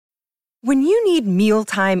When you need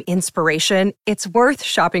mealtime inspiration, it's worth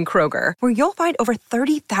shopping Kroger, where you'll find over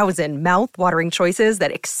 30,000 mouth-watering choices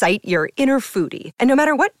that excite your inner foodie. And no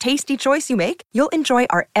matter what tasty choice you make, you'll enjoy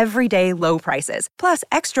our everyday low prices, plus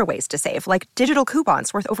extra ways to save, like digital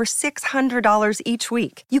coupons worth over $600 each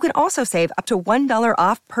week. You can also save up to $1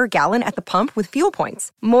 off per gallon at the pump with fuel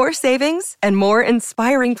points. More savings and more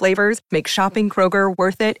inspiring flavors make shopping Kroger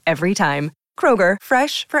worth it every time. Kroger,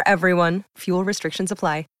 fresh for everyone. Fuel restrictions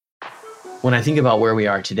apply. When I think about where we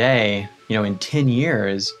are today, in 10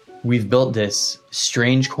 years, we've built this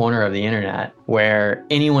strange corner of the internet where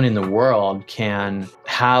anyone in the world can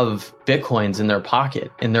have Bitcoins in their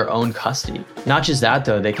pocket, in their own custody. Not just that,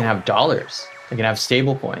 though, they can have dollars. They can have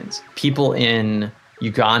stable coins. People in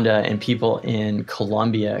Uganda and people in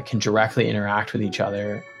Colombia can directly interact with each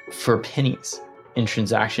other for pennies in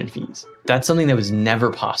transaction fees. That's something that was never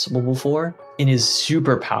possible before and is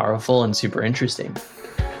super powerful and super interesting.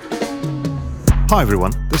 Hi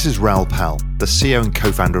everyone, this is Raoul Pal, the CEO and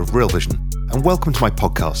co-founder of Real Vision, and welcome to my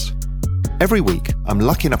podcast. Every week, I'm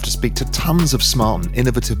lucky enough to speak to tons of smart and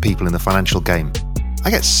innovative people in the financial game. I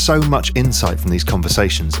get so much insight from these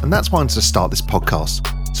conversations, and that's why I wanted to start this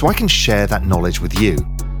podcast, so I can share that knowledge with you.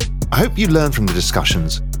 I hope you learn from the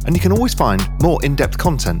discussions, and you can always find more in-depth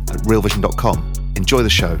content at realvision.com. Enjoy the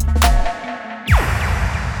show.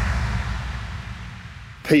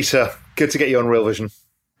 Peter, good to get you on Real Vision.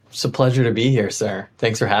 It's a pleasure to be here, sir.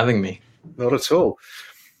 Thanks for having me. Not at all.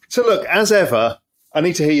 So look, as ever, I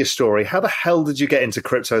need to hear your story. How the hell did you get into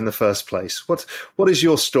crypto in the first place? What is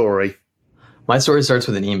your story? My story starts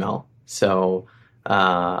with an email. So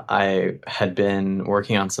I had been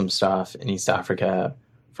working on some stuff in East Africa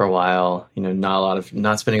for a while,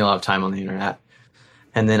 not spending a lot of time on the internet.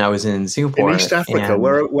 And then I was in Singapore. In East Africa?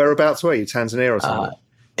 Whereabouts were you? Tanzania or something?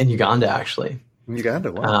 In Uganda, actually. In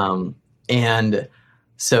Uganda, wow. And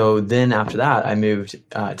so then after that, I moved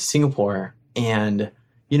to Singapore, and,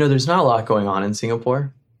 there's not a lot going on in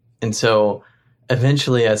Singapore. And so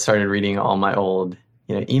eventually I started reading all my old,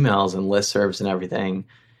 emails and listservs and everything.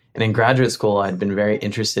 And in graduate school, I'd been very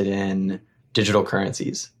interested in digital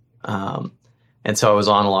currencies. And so I was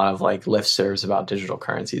on a lot of listservs about digital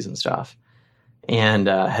currencies and stuff, and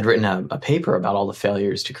had written a paper about all the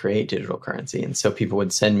failures to create digital currency. And so people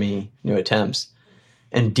would send me new attempts.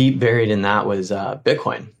 And deep buried in that was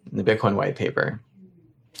Bitcoin, the Bitcoin white paper.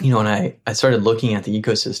 And I started looking at the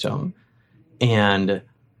ecosystem, and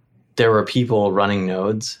there were people running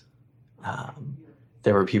nodes.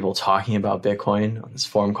 There were people talking about Bitcoin on this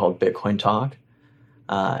forum called Bitcoin Talk.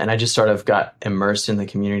 And I just sort of got immersed in the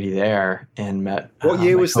community there and met what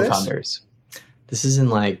year my was co-founders. This is in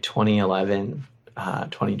 2011,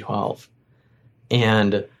 2012.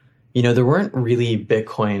 And there weren't really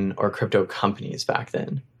Bitcoin or crypto companies back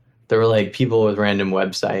then. There were people with random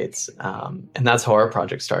websites. And that's how our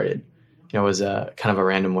project started. It was a kind of a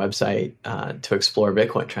random website to explore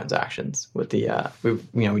Bitcoin transactions with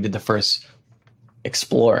we did the first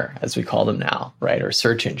Explorer, as we call them now, right? Or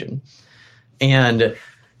search engine. And,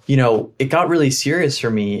 it got really serious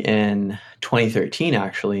for me in 2013,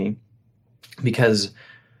 actually, because,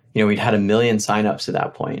 we'd had 1 million signups at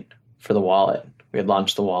that point for the wallet. We had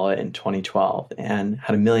launched the wallet in 2012 and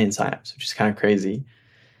had 1 million signups, which is kind of crazy.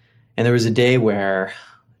 And there was a day where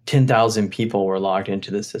 10,000 people were logged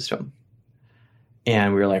into the system.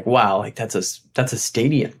 And we were like, wow, that's a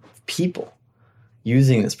stadium of people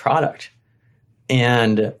using this product.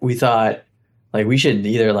 And we thought, we should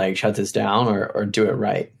either shut this down or do it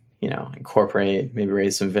right, incorporate, maybe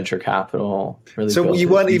raise some venture capital. Really. So you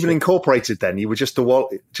weren't even incorporated then? You were just a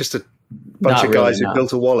wallet, just a bunch of guys who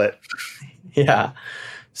built a wallet. Yeah.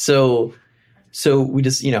 So we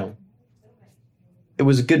just, it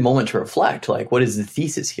was a good moment to reflect, what is the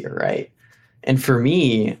thesis here, right? And for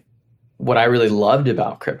me, what I really loved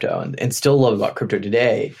about crypto and still love about crypto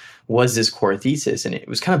today was this core thesis. And it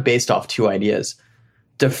was kind of based off two ideas.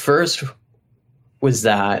 The first was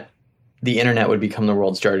that the internet would become the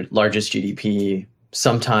world's largest GDP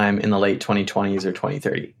sometime in the late 2020s or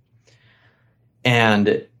 2030.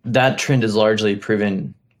 And that trend is largely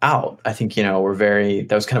proven out. I think, that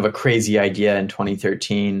was kind of a crazy idea in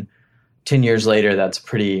 2013. 10 years later, that's a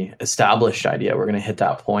pretty established idea. We're going to hit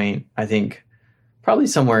that point, I think, probably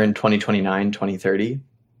somewhere in 2029, 2030.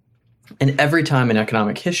 And every time in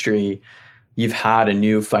economic history, you've had a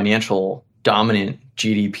new financial dominant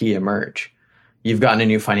GDP emerge. You've gotten a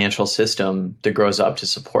new financial system that grows up to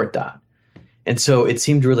support that. And so it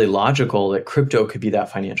seemed really logical that crypto could be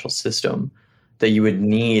that financial system that you would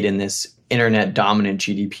need in this internet dominant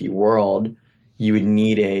GDP world. You would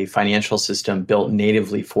need a financial system built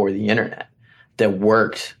natively for the internet that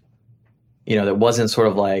worked, that wasn't sort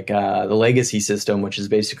of like the legacy system, which is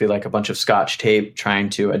basically like a bunch of Scotch tape trying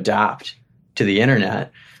to adapt to the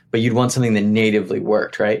internet, but you'd want something that natively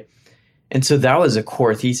worked, right? And so that was a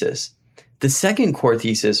core thesis. The second core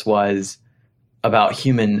thesis was about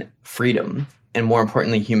human freedom, and more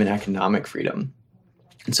importantly, human economic freedom.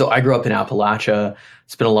 And so I grew up in Appalachia,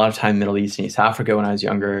 spent a lot of time in Middle East and East Africa when I was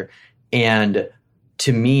younger. And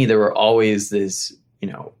to me, there were always this,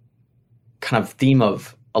 kind of theme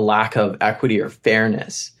of a lack of equity or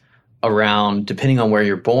fairness around, depending on where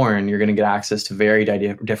you're born, you're going to get access to very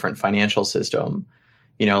different financial system.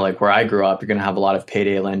 Like where I grew up, you're going to have a lot of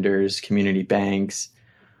payday lenders, community banks.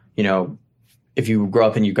 If you grow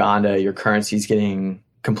up in Uganda, your currency is getting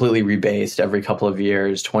completely rebased every couple of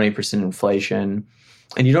years, 20% inflation,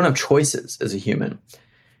 and you don't have choices as a human.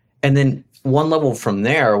 And then one level from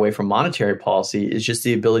there, away from monetary policy, is just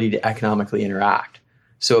the ability to economically interact.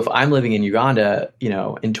 So if I'm living in Uganda,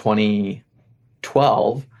 in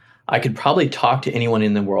 2012, I could probably talk to anyone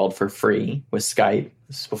in the world for free with Skype.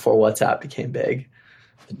 This is before WhatsApp became big,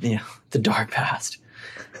 the dark past.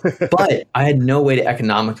 But I had no way to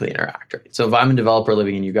economically interact. Right? So if I'm a developer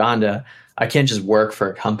living in Uganda, I can't just work for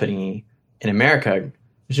a company in America.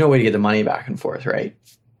 There's no way to get the money back and forth, right?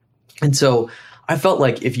 And so I felt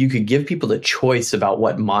like if you could give people the choice about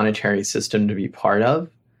what monetary system to be part of,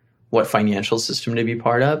 what financial system to be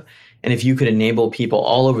part of, and if you could enable people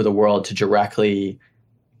all over the world to directly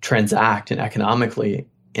transact and economically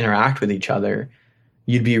interact with each other,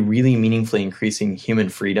 you'd be really meaningfully increasing human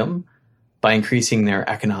freedom by increasing their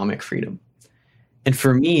economic freedom. And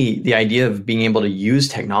for me, the idea of being able to use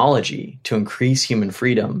technology to increase human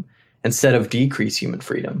freedom instead of decrease human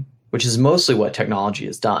freedom, which is mostly what technology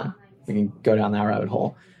has done, we can go down that rabbit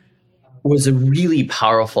hole, was a really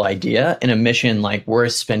powerful idea and a mission like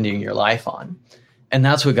worth spending your life on. And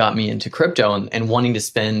that's what got me into crypto, and wanting to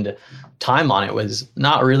spend time on it was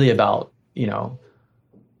not really about, the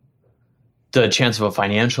chance of a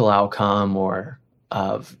financial outcome or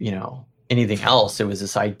of, anything else. It was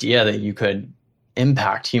this idea that you could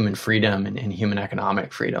impact human freedom and human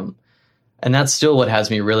economic freedom. And that's still what has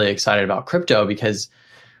me really excited about crypto, because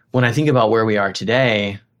when I think about where we are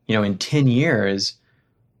today, in 10 years,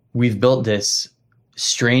 we've built this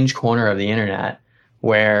strange corner of the internet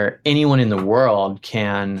where anyone in the world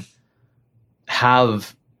can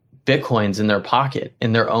have Bitcoins in their pocket,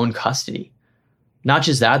 in their own custody. Not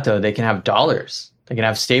just that, though, they can have dollars, they can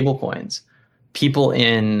have stable coins. People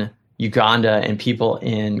in Uganda and people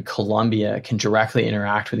in Colombia can directly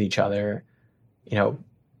interact with each other,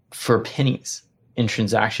 for pennies in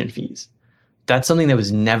transaction fees. That's something that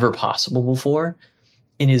was never possible before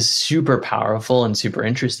and is super powerful and super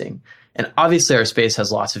interesting. And obviously our space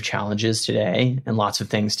has lots of challenges today and lots of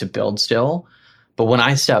things to build still. But when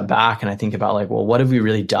I step back and I think about what have we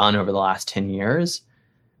really done over the last 10 years?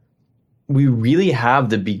 We really have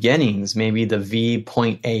the beginnings, maybe the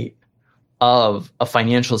V.8 of a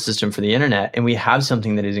financial system for the internet. And we have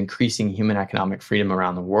something that is increasing human economic freedom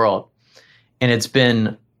around the world. And it's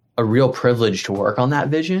been a real privilege to work on that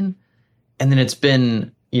vision. And then it's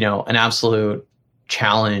been, an absolute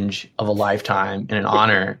challenge of a lifetime and an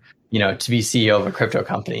honor, to be CEO of a crypto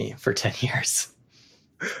company for 10 years.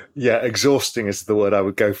 Yeah, exhausting is the word I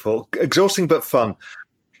would go for. Exhausting, but fun.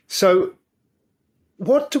 So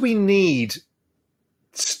what do we need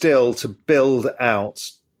still to build out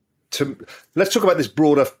let's talk about this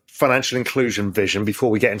broader financial inclusion vision before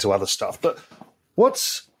we get into other stuff. But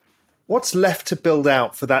what's left to build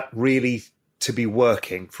out for that really to be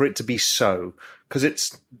working, for it to be so? Because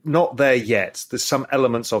it's not there yet. There's some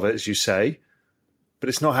elements of it, as you say, but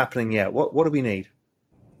it's not happening yet. What do we need?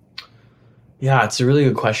 Yeah, it's a really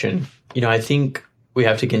good question. I think we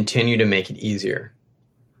have to continue to make it easier.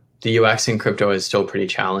 The UX in crypto is still pretty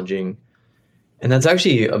challenging. And that's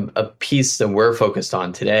actually a piece that we're focused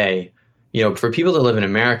on today. For people that live in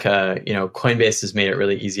America, Coinbase has made it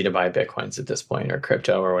really easy to buy Bitcoins at this point, or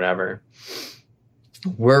crypto or whatever.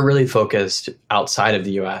 We're really focused outside of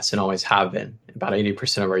the US and always have been. About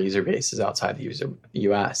 80% of our user base is outside the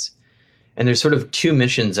US. And there's sort of two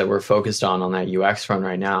missions that we're focused on that UX front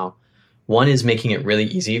right now. One is making it really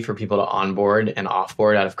easy for people to onboard and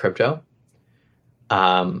offboard out of crypto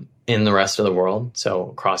in the rest of the world. So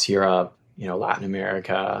across Europe, Latin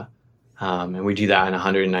America, and we do that in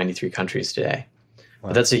 193 countries today. Wow.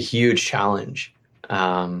 But that's a huge challenge.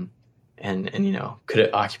 And could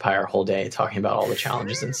it occupy our whole day talking about all the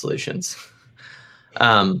challenges and solutions?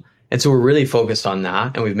 And so we're really focused on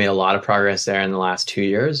that, and we've made a lot of progress there in the last 2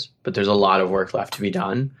 years, but there's a lot of work left to be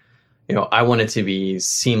done. I want it to be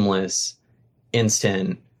seamless,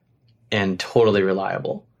 instant, and totally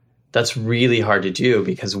reliable. That's really hard to do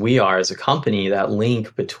because we are, as a company, that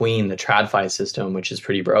link between the TradFi system, which is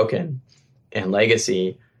pretty broken and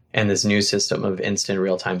legacy, and this new system of instant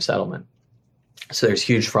real-time settlement. So there's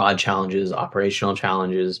huge fraud challenges, operational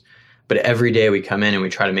challenges, but every day we come in and we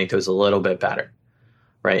try to make those a little bit better,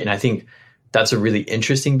 right? And I think that's a really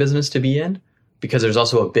interesting business to be in because there's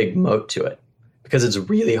also a big moat to it because it's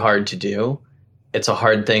really hard to do. It's a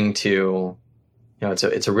hard thing to,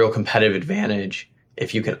 it's a real competitive advantage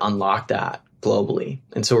if you can unlock that globally.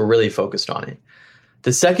 And so we're really focused on it.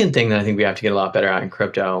 The second thing that I think we have to get a lot better at in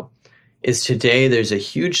crypto is today there's a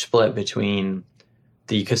huge split between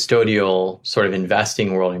the custodial sort of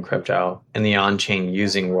investing world in crypto and the on-chain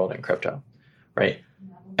using world in crypto, right?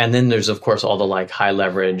 And then there's, of course, all the like high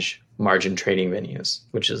leverage margin trading venues,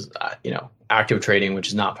 which is, active trading, which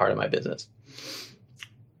is not part of my business.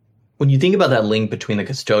 When you think about that link between the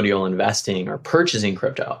custodial investing or purchasing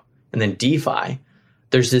crypto and then DeFi,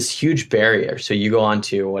 there's this huge barrier. So you go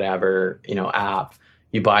onto whatever, app,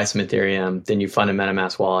 you buy some Ethereum, then you fund a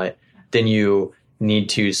MetaMask wallet, then you need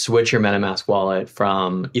to switch your MetaMask wallet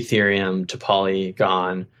from Ethereum to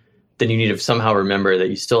Polygon. Then you need to somehow remember that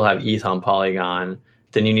you still have ETH on Polygon.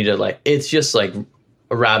 Then you need to it's just like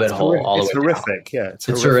a rabbit hole all the way It's horrific. down. Yeah, it's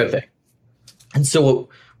horrific. And so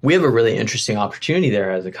we have a really interesting opportunity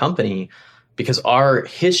there as a company because our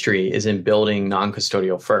history is in building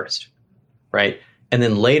non-custodial first, right? And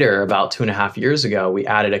then later, about 2.5 years ago, we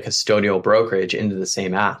added a custodial brokerage into the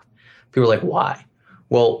same app. People were like, why?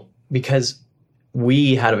 Well, because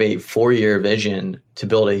we had a 4-year vision to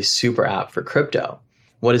build a super app for crypto.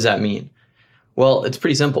 What does that mean? Well, it's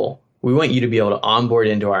pretty simple. We want you to be able to onboard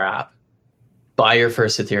into our app, buy your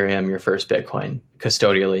first Ethereum, your first Bitcoin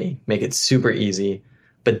custodially, make it super easy.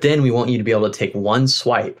 But then we want you to be able to take one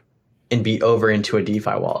swipe and be over into a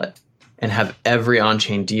DeFi wallet and have every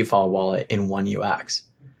on-chain DeFi wallet in one UX.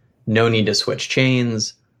 No need to switch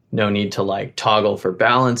chains, no need to toggle for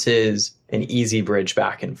balances, an easy bridge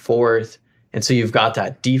back and forth. And so you've got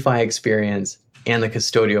that DeFi experience and the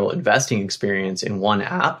custodial investing experience in one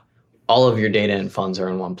app. All of your data and funds are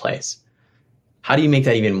in one place. How do you make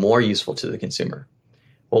that even more useful to the consumer?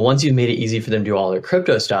 Well, once you've made it easy for them to do all their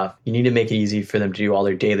crypto stuff, you need to make it easy for them to do all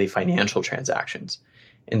their daily financial transactions.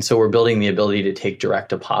 And so we're building the ability to take direct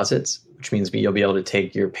deposits, which means you'll be able to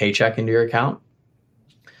take your paycheck into your account,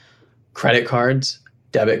 credit cards,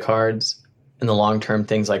 debit cards, and the long-term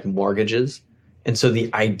things like mortgages. And so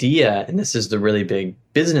the idea, and this is the really big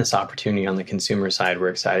business opportunity on the consumer side we're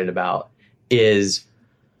excited about, is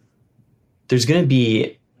there's going to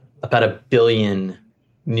be about 1 billion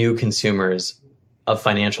new consumers of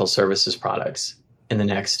financial services products in the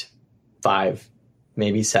next 5,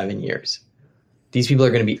 maybe 7 years. These people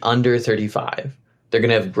are going to be under 35. They're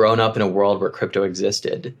going to have grown up in a world where crypto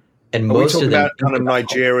existed. And most of them about kind of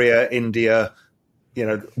Nigeria, India,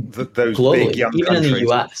 those globally, big young even countries. in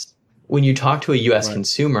the US. When you talk to a US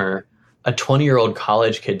consumer, a 20-year-old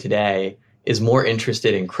college kid today is more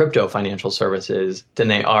interested in crypto financial services than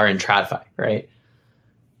they are in TradFi, right?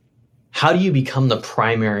 How do you become the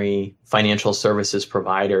primary financial services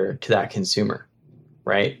provider to that consumer,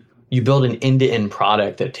 right? You build an end-to-end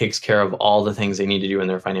product that takes care of all the things they need to do in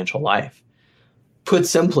their financial life. Put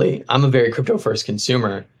simply, I'm a very crypto-first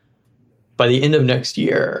consumer. By the end of next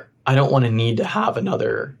year, I don't want to need to have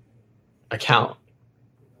another account.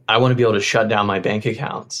 I want to be able to shut down my bank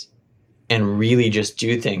accounts and really just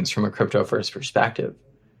do things from a crypto-first perspective.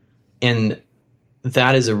 And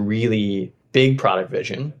that is a really big product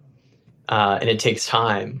vision. And it takes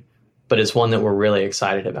time, but it's one that we're really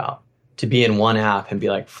excited about. To be in one app and be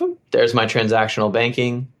like, there's my transactional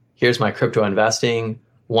banking, here's my crypto investing,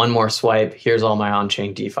 one more swipe, here's all my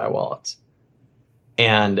on-chain DeFi wallets.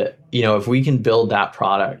 And, if we can build that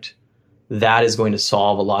product, that is going to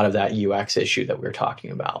solve a lot of that UX issue that we're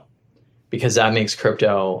talking about, because that makes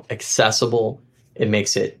crypto accessible, it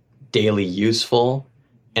makes it daily useful,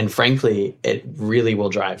 and frankly, it really will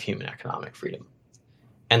drive human economic freedom.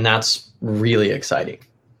 And that's really exciting.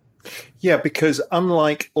 Yeah, because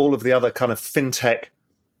unlike all of the other kind of fintech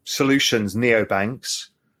solutions, neobanks,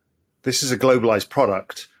 this is a globalized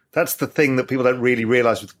product. That's the thing that people don't really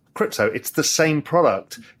realize with crypto. It's the same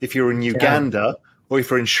product. If you're in Uganda or if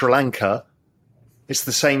you're in Sri Lanka, it's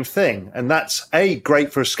the same thing. And that's A,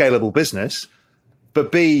 great for a scalable business,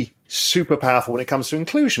 but B, super powerful when it comes to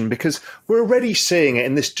inclusion, because we're already seeing it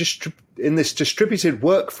in this distributed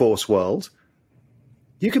workforce world.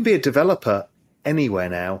 You can be a developer anywhere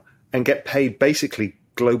now and get paid basically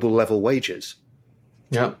global level wages.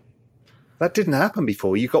 Yeah. That didn't happen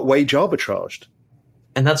before. You got wage arbitraged.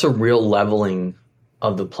 And that's a real leveling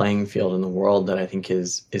of the playing field in the world that I think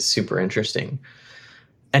is super interesting.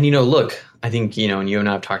 And, look, I think, and you and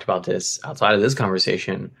I have talked about this outside of this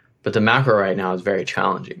conversation, but the macro right now is very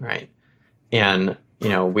challenging, right? And,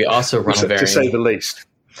 we also run to say the least.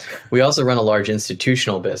 We also run a large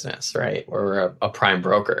institutional business, right? We're a prime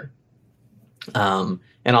broker. And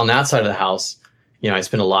on that side of the house, I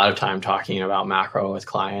spend a lot of time talking about macro with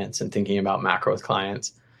clients and thinking about macro with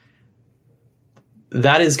clients.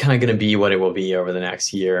 That is kind of going to be what it will be over the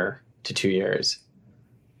next year to 2 years.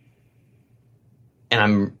 And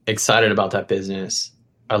I'm excited about that business.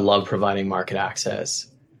 I love providing market access.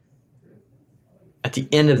 At the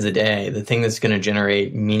end of the day, the thing that's going to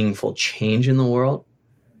generate meaningful change in the world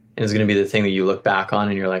is going to be the thing that you look back on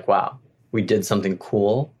and you're like, wow, we did something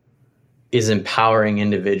cool, is empowering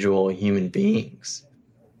individual human beings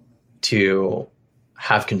to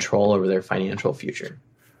have control over their financial future.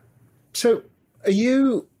 So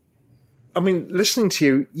listening to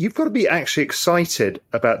you, you've got to be actually excited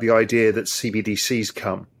about the idea that CBDCs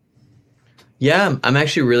come. Yeah, I'm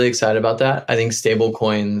actually really excited about that. I think stable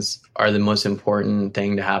coins are the most important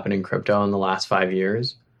thing to happen in crypto in the last 5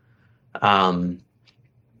 years.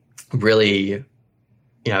 Really,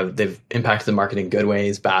 they've impacted the market in good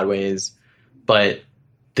ways, bad ways, but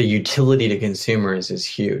the utility to consumers is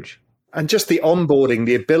huge. And just the onboarding,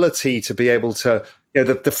 the ability to be able to,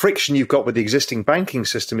 the friction you've got with the existing banking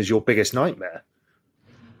system is your biggest nightmare.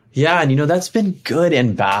 Yeah, and that's been good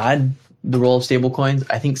and bad, the role of stablecoins.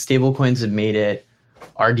 I think stablecoins have made it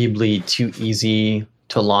arguably too easy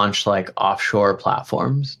to launch like offshore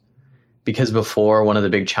platforms. Because before, one of the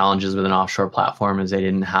big challenges with an offshore platform is they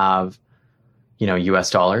didn't have,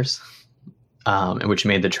 US dollars, which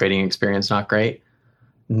made the trading experience not great.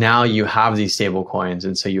 Now you have these stable coins,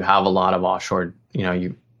 and so you have a lot of offshore,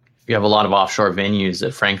 you have a lot of offshore venues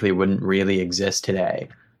that frankly wouldn't really exist today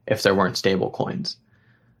if there weren't stable coins.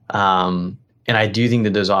 And I do think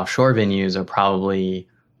that those offshore venues are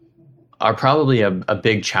probably a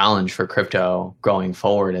big challenge for crypto going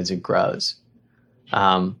forward as it grows.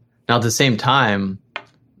 Now, at the same time,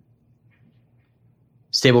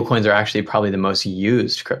 stablecoins are actually probably the most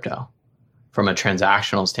used crypto from a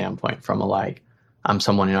transactional standpoint. From I'm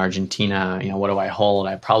someone in Argentina, what do I hold?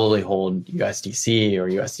 I probably hold USDC or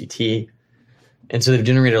USDT. And so they've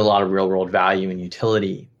generated a lot of real world value and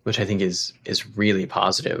utility, which I think is really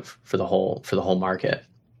positive for the whole market.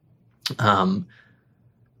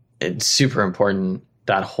 It's super important.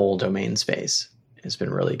 That whole domain space has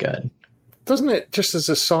been really good. Doesn't it, just as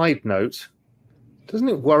a side note, doesn't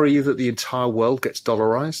it worry you that the entire world gets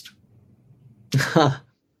dollarized?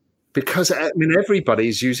 Because,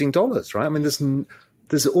 everybody's using dollars, right?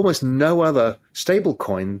 There's almost no other stable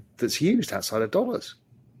coin that's used outside of dollars.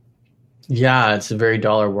 Yeah, it's a very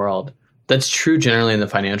dollar world. That's true generally in the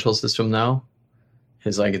financial system, though.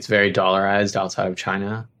 It's very dollarized outside of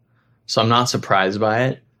China. So I'm not surprised by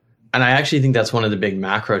it. And I actually think that's one of the big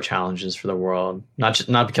macro challenges for the world, not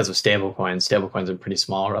because of stablecoins. Stablecoins are pretty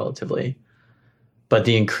small relatively. But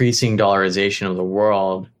the increasing dollarization of the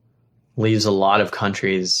world leaves a lot of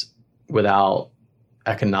countries without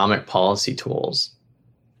economic policy tools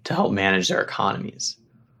to help manage their economies.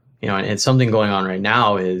 And it's something going on right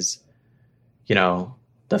now is,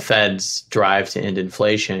 the Fed's drive to end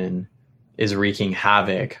inflation is wreaking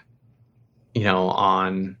havoc,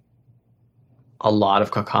 on a lot of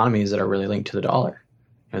economies that are really linked to the dollar,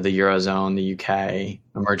 the Eurozone, the UK,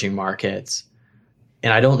 emerging markets.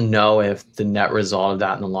 And I don't know if the net result of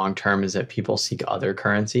that in the long term is that people seek other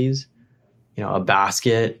currencies, a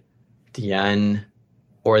basket, the yen,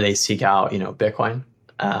 or they seek out, Bitcoin.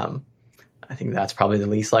 I think that's probably the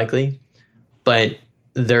least likely. But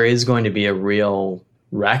there is going to be a real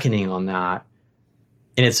reckoning on that.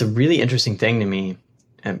 And it's a really interesting thing to me.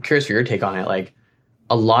 I'm curious for your take on it.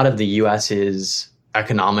 A lot of the US's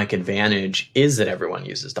economic advantage is that everyone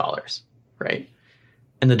uses dollars, right?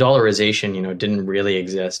 And the dollarization, didn't really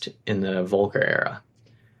exist in the Volcker era.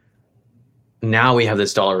 Now we have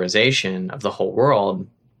this dollarization of the whole world.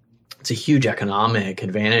 It's a huge economic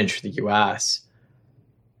advantage for the US.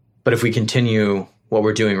 But if we continue what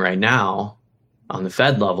we're doing right now on the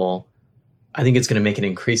Fed level, I think it's going to make it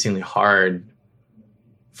increasingly hard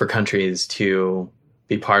for countries to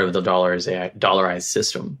be part of the dollarized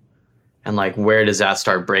system. And where does that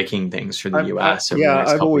start breaking things for the US?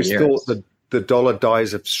 I've always thought that the dollar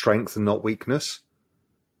dies of strength and not weakness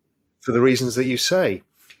for the reasons that you say.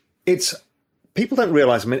 People don't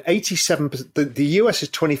realize, 87%, the US is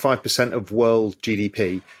 25% of world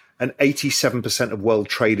GDP and 87% of world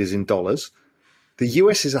trade is in dollars. The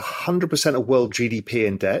US is 100% of world GDP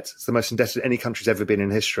in debt. It's the most indebted any country's ever been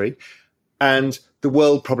in history. And the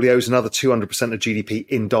world probably owes another 200% of GDP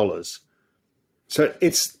in dollars. So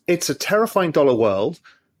it's a terrifying dollar world.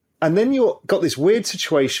 And then you've got this weird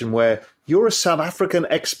situation where you're a South African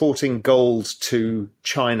exporting gold to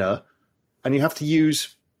China and you have to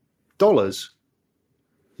use dollars.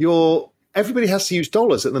 Everybody has to use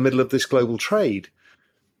dollars in the middle of this global trade.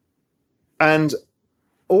 And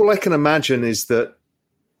all I can imagine is that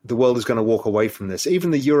the world is going to walk away from this.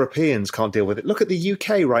 Even the Europeans can't deal with it. Look at the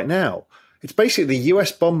UK right now. It's basically the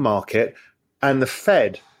US bond market and the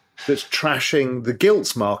Fed that's trashing the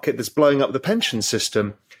gilts market that's blowing up the pension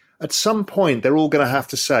system. At some point, they're all going to have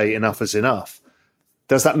to say enough is enough.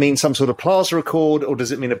 Does that mean some sort of Plaza Accord, or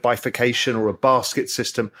does it mean a bifurcation or a basket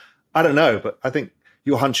system? I don't know, but I think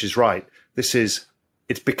your hunch is right.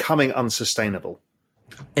 It's becoming unsustainable.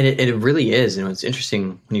 And it really is. And what's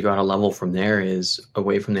interesting when you go out a level from there is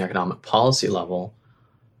away from the economic policy level.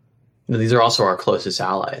 These are also our closest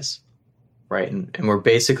allies, right? And we're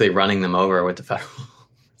basically running them over with the Federal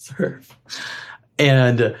Reserve.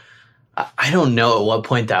 And I don't know at what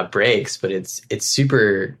point that breaks, but it's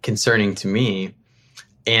super concerning to me,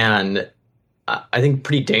 and I think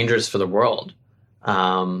pretty dangerous for the world.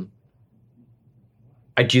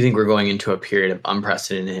 I do think we're going into a period of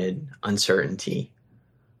unprecedented uncertainty.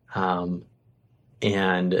 And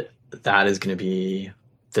that is going to be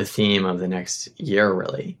the theme of the next year,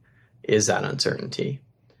 really, is that uncertainty.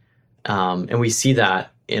 And we see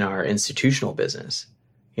that in our institutional business,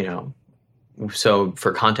 So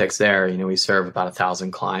for context there, we serve about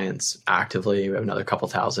 1,000 clients actively. We have another couple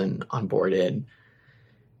thousand onboarded.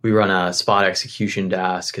 We run a spot execution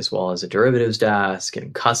desk as well as a derivatives desk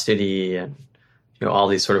and custody and all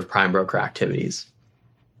these sort of prime broker activities.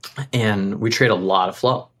 And we trade a lot of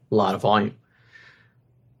flow, a lot of volume.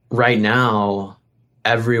 Right now,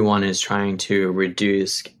 everyone is trying to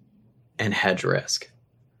reduce and hedge risk.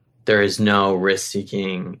 There is no risk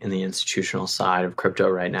seeking in the institutional side of crypto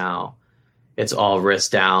right now. It's all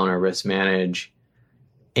risk down or risk manage.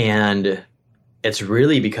 And it's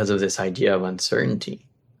really because of this idea of uncertainty.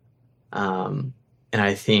 And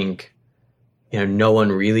I think, no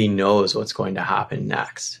one really knows what's going to happen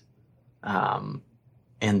next. And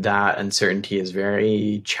that uncertainty is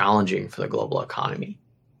very challenging for the global economy.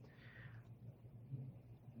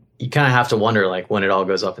 You kind of have to wonder, when it all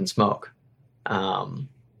goes up in smoke.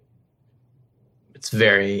 It's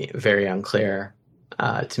very, very unclear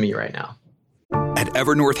to me right now. At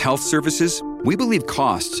Evernorth Health Services, we believe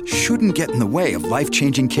costs shouldn't get in the way of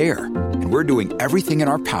life-changing care, and we're doing everything in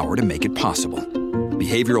our power to make it possible.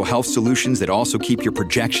 Behavioral health solutions that also keep your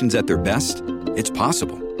projections at their best? It's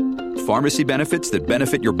possible. Pharmacy benefits that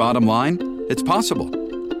benefit your bottom line? It's possible.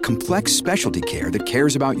 Complex specialty care that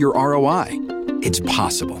cares about your ROI? It's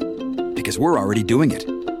possible. Because we're already doing it.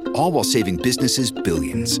 All while saving businesses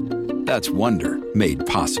billions. That's Wonder made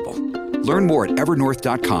possible. Learn more at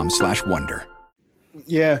evernorth.com/wonder.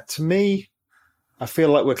 Yeah, to me, I feel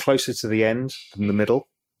like we're closer to the end than the middle.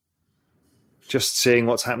 Just seeing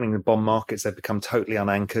what's happening in the bond markets, they've become totally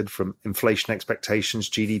unanchored from inflation expectations,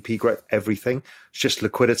 GDP growth, everything. It's just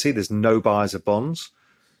liquidity. There's no buyers of bonds.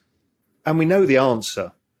 And we know the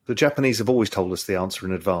answer. The Japanese have always told us the answer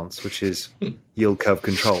in advance, which is yield curve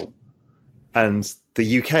control. And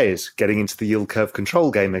the UK is getting into the yield curve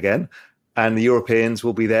control game again. And the Europeans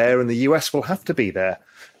will be there and the US will have to be there.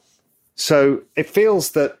 So it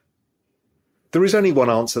feels that there is only one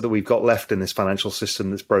answer that we've got left in this financial system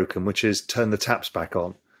that's broken, which is turn the taps back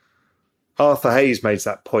on. Arthur Hayes made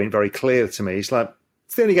that point very clear to me. He's like,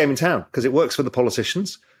 it's the only game in town because it works for the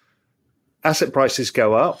politicians. Asset prices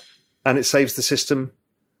go up and it saves the system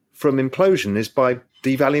from implosion is by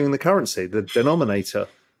devaluing the currency, the denominator,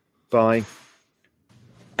 by...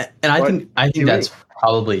 And I think that's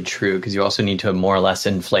probably true because you also need to more or less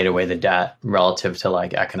inflate away the debt relative to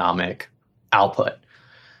economic output.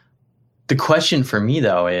 The question for me,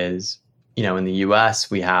 though, is, in the US,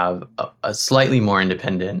 we have a slightly more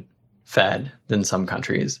independent Fed than some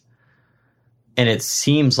countries. And it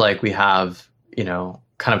seems like we have,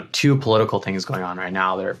 kind of two political things going on right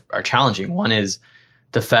now that are challenging. One is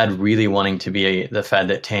the Fed really wanting to be the Fed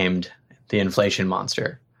that tamed the inflation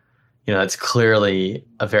monster. That's clearly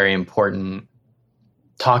a very important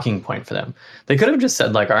talking point for them. They could have just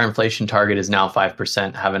said, our inflation target is now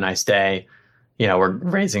 5%. Have a nice day. We're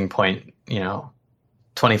raising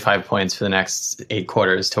 25 points for the next 8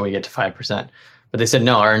 quarters till we get to 5%. But they said,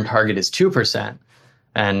 no, our target is 2%.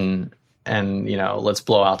 And let's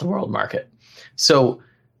blow out the world market. So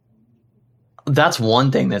that's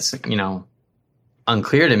one thing that's,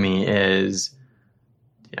 unclear to me is,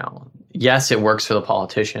 yes, it works for the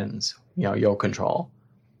politicians, yield control,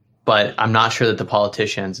 but I'm not sure that the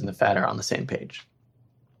politicians and the Fed are on the same page.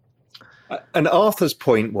 And Arthur's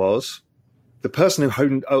point was the person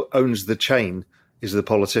who owns the chain is the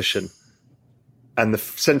politician and the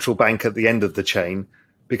central bank at the end of the chain,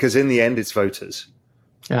 because in the end, it's voters.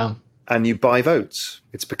 Yeah. And you buy votes.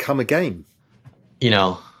 It's become a game.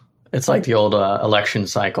 It's like the old election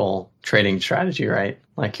cycle trading strategy, right?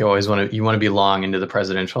 Like you always want to be long into the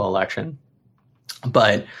presidential election.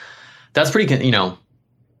 But that's pretty,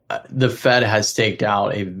 the Fed has staked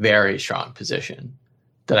out a very strong position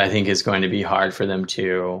that I think is going to be hard for them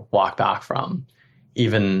to walk back from,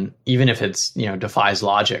 even if it's, defies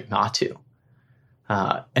logic not to.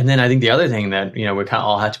 And then I think the other thing that, we kind of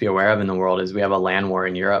all have to be aware of in the world is we have a land war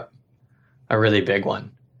in Europe, a really big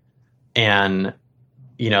one. And,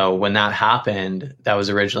 when that happened, that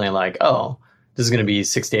was originally like, oh, this is going to be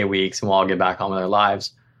 6 to 8 weeks and we'll all get back on with our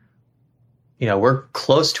lives. We're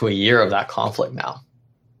close to a year of that conflict now.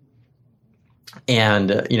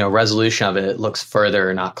 And, resolution of it looks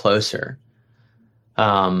further, not closer.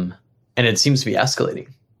 And it seems to be escalating,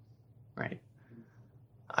 right?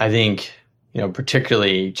 I think,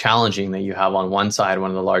 particularly challenging that you have on one side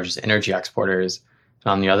one of the largest energy exporters,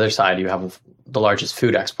 and on the other side you have the largest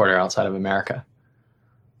food exporter outside of America,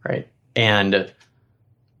 right? And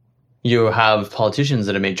you have politicians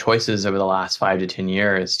that have made choices over the last 5 to 10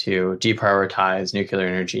 years to deprioritize nuclear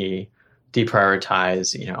energy,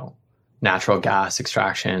 deprioritize, natural gas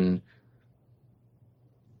extraction.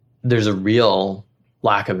 There's a real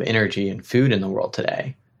lack of energy and food in the world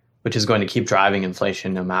today, which is going to keep driving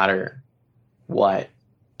inflation no matter what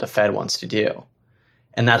the Fed wants to do.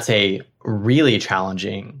 And that's a really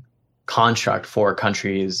challenging construct for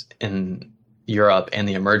countries in Europe and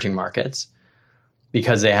the emerging markets,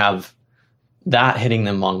 because they have that hitting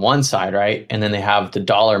them on one side, right? And then they have the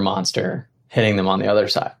dollar monster hitting them on the other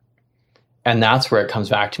side. And that's where it comes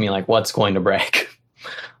back to me, like, what's going to break?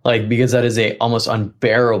 Because that is a almost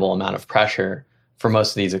unbearable amount of pressure for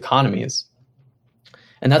most of these economies.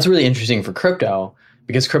 And that's really interesting for crypto,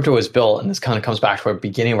 because crypto was built, and this kind of comes back to the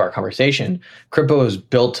beginning of our conversation, crypto was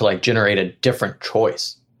built to generate a different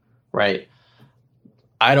choice, right?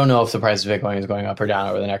 I don't know if the price of Bitcoin is going up or down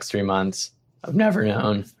over the next 3 months. I've never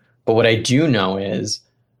known. But what I do know is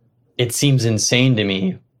it seems insane to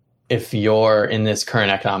me, if you're in this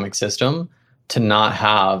current economic system, to not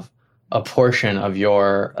have a portion of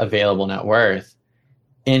your available net worth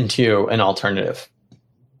into an alternative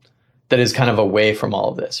that is kind of away from all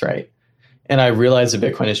of this, right? And I realize that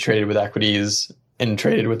Bitcoin is traded with equities and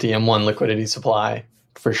traded with the M1 liquidity supply,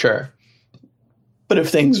 for sure. But if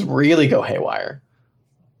things really go haywire,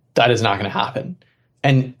 that is not going to happen.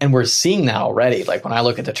 And we're seeing that already. Like when I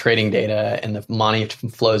look at the trading data and the money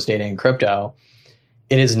flows data in crypto,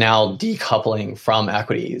 it is now decoupling from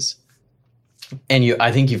equities. And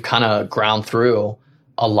I think you've kind of ground through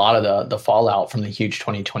a lot of the fallout from the huge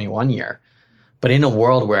 2021 year. But in a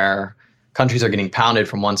world where countries are getting pounded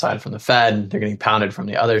from one side from the Fed, they're getting pounded from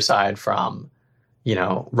the other side from,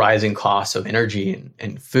 rising costs of energy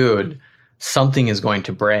and food, something is going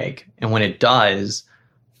to break. And when it does,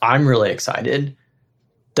 I'm really excited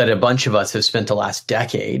that a bunch of us have spent the last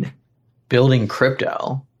decade building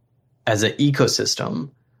crypto as an ecosystem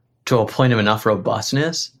to a point of enough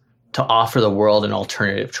robustness to offer the world an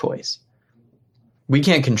alternative choice. We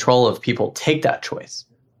can't control if people take that choice,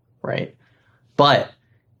 right? But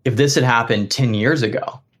if this had happened 10 years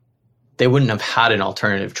ago, they wouldn't have had an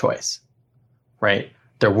alternative choice, right?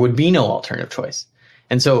 There would be no alternative choice.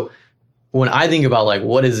 And so when I think about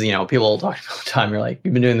what is, people talk all the time, you're like,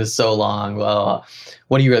 you've been doing this so long, blah, blah, blah.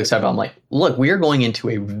 What are you really excited about? I'm like, look, we are going into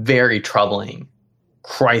a very troubling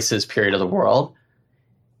crisis period of the world.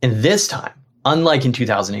 And this time, unlike in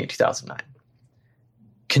 2008, 2009,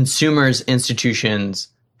 consumers, institutions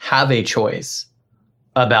have a choice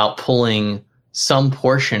about pulling some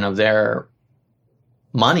portion of their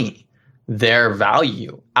money, their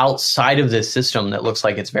value outside of this system that looks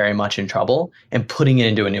like it's very much in trouble and putting it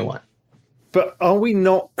into a new one. But are we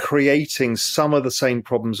not creating some of the same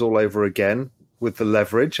problems all over again with the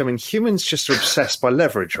leverage? I mean, humans just are obsessed by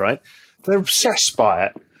leverage, right? They're obsessed by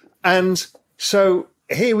it. And so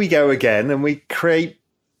here we go again, and we create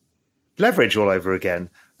leverage all over again.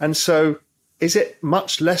 And so is it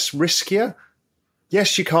much less riskier?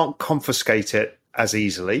 Yes, you can't confiscate it as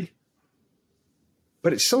easily,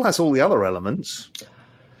 but it still has all the other elements.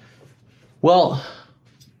 Well,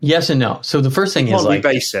 yes and no. So the first thing is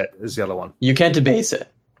debase it is the other one. You can't debase it,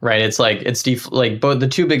 right? It's both the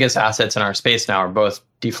two biggest assets in our space now are both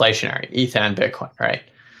deflationary, ETH and Bitcoin, right?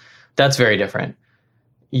 That's very different.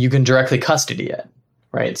 You can directly custody it,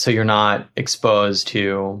 right? So you're not exposed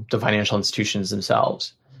to the financial institutions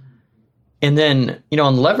themselves. And then,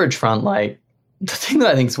 on the leverage front, the thing that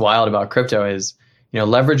I think is wild about crypto is,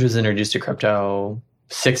 leverage was introduced to crypto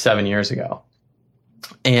 6-7 years ago,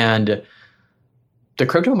 And the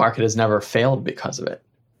crypto market has never failed because of it.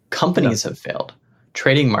 Companies have failed.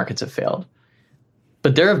 Trading markets have failed.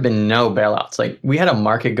 But there have been no bailouts. Like, we had a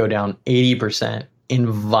market go down 80% in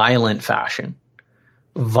violent fashion,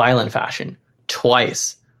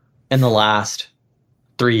 twice in the last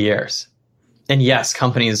 3 years. And yes,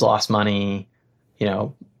 companies lost money,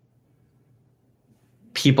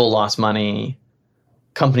 people lost money,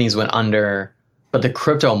 companies went under, but the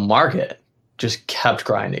crypto market just kept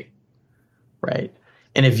grinding, right?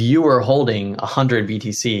 And if you were holding 100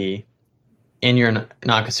 BTC in your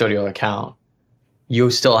non-custodial account, you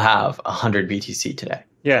still have 100 BTC today.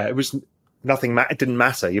 Yeah, it was nothing. It didn't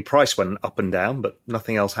matter. Your price went up and down, but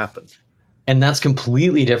nothing else happened. And that's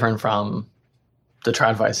completely different from the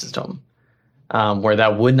TradFi system, where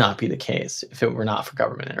that would not be the case if it were not for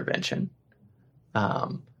government intervention.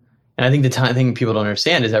 And I think the thing people don't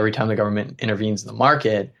understand is every time the government intervenes in the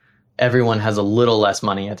market, everyone has a little less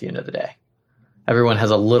money at the end of the day. Everyone has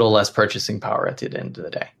a little less purchasing power at the end of the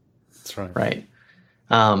day. That's right. Right.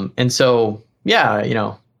 And so,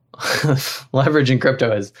 yeah, leverage in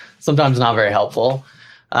crypto is sometimes not very helpful.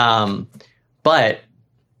 But at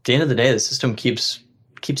the end of the day, the system keeps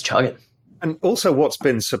chugging. And also what's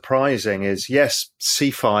been surprising is, yes,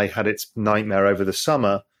 CeFi had its nightmare over the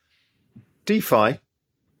summer. DeFi,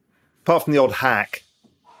 apart from the odd hack,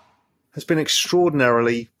 has been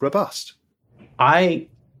extraordinarily robust. I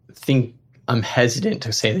think I'm hesitant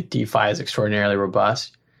to say that DeFi is extraordinarily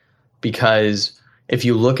robust, because if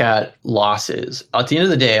you look at losses, at the end of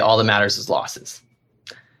the day, all that matters is losses.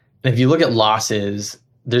 And if you look at losses,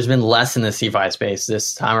 there's been less in the CeFi space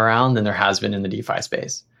this time around than there has been in the DeFi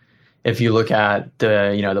space. If you look at the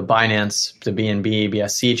Binance, the BNB,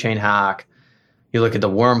 BSC chain hack, you look at the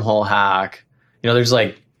wormhole hack, there's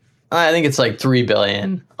I think it's 3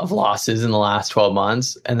 billion of losses in the last 12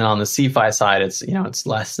 months. And then on the CeFi side, it's, it's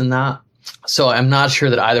less than that. So I'm not sure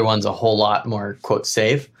that either one's a whole lot more, quote,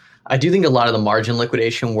 safe. I do think a lot of the margin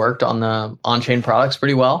liquidation worked on the on-chain products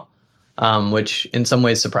pretty well, which in some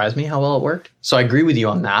ways surprised me how well it worked. So I agree with you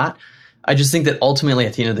on that. I just think that ultimately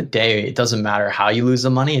at the end of the day, it doesn't matter how you lose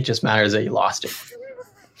the money. It just matters that you lost it.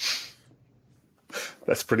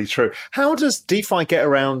 That's pretty true. How does DeFi get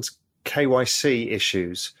around KYC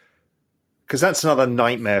issues? Because that's another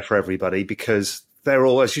nightmare for everybody, because they're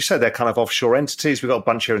all, as you said, they're kind of offshore entities. We've got a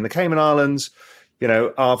bunch here in the Cayman Islands,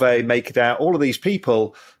 Aave, MakerDAO, all of these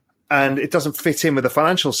people, and it doesn't fit in with the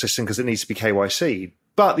financial system because it needs to be KYC.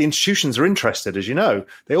 But the institutions are interested, as you know.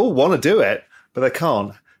 They all want to do it, but they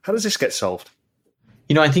can't. How does this get solved?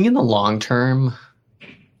 I think in the long term,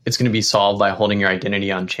 it's going to be solved by holding your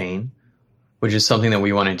identity on chain, which is something that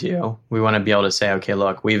we want to do. We want to be able to say, okay,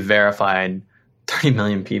 look, we've verified 30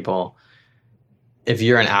 million people. If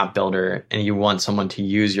you're an app builder and you want someone to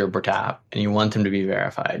use your app and you want them to be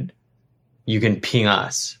verified, you can ping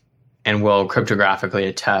us and we'll cryptographically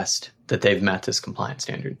attest that they've met this compliance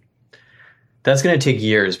standard. That's going to take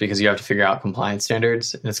years because you have to figure out compliance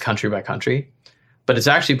standards, and it's country by country. But it's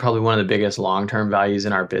actually probably one of the biggest long-term values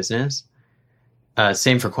in our business.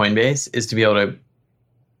 Same for Coinbase, is to be able to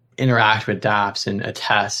interact with dApps and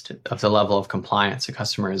attest of the level of compliance a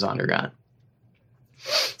customer has undergone.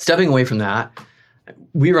 Stepping away from that,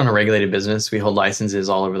 we run a regulated business. We hold licenses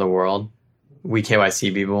all over the world. We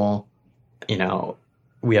KYC people.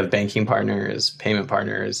 We have banking partners, payment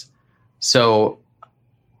partners. So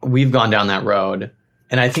we've gone down that road.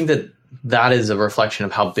 And I think that is a reflection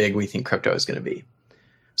of how big we think crypto is going to be.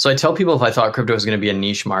 So I tell people, if I thought crypto was going to be a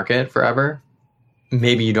niche market forever,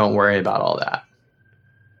 maybe you don't worry about all that,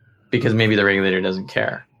 because maybe the regulator doesn't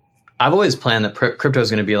care. I've always planned that crypto is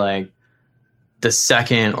going to be the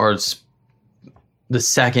second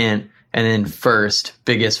and then first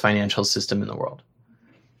biggest financial system in the world.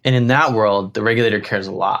 And in that world, the regulator cares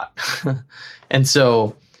a lot. And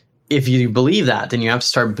so if you believe that, then you have to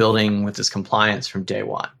start building with this compliance from day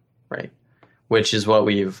one, right? Which is what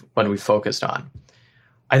we've focused on.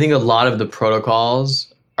 I think a lot of the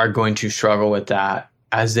protocols are going to struggle with that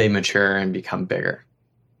as they mature and become bigger.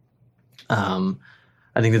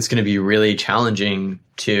 I think it's going to be really challenging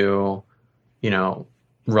to,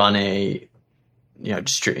 run a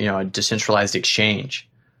decentralized exchange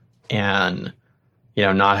and,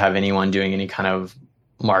 not have anyone doing any kind of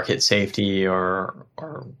market safety or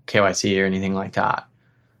KYC or anything like that.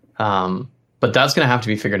 But that's going to have to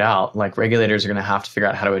be figured out. Regulators are going to have to figure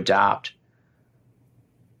out how to adapt,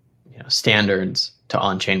 standards to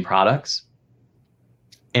on-chain products.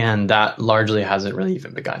 And that largely hasn't really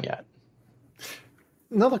even begun yet.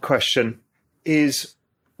 Another question is,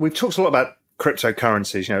 we've talked a lot about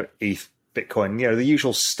cryptocurrencies, ETH, Bitcoin, the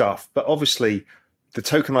usual stuff. But obviously, the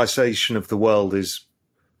tokenization of the world is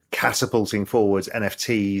catapulting forwards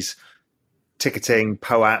NFTs, ticketing,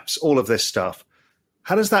 POAPs, all of this stuff.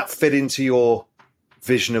 How does that fit into your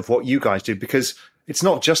vision of what you guys do? Because it's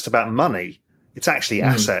not just about money, it's actually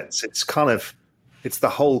assets. It's the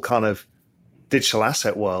whole kind of digital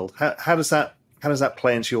asset world. How does that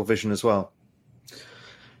play into your vision as well?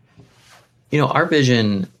 Our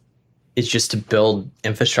vision is just to build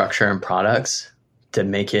infrastructure and products to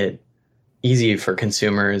make it easy for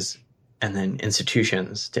consumers and then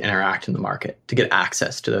institutions to interact in the market, to get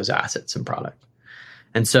access to those assets and product.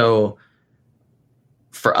 And so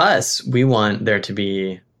for us, we want there to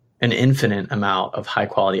be an infinite amount of high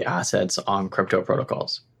quality assets on crypto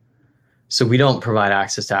protocols. So we don't provide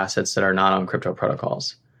access to assets that are not on crypto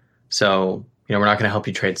protocols. So, we're not going to help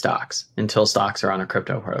you trade stocks until stocks are on a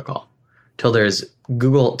crypto protocol. Till there's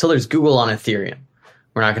Google on Ethereum.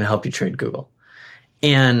 We're not going to help you trade Google.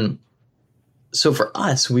 And so for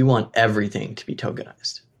us, we want everything to be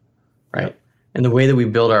tokenized, right? Yep. And the way that we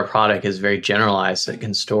build our product is very generalized, so it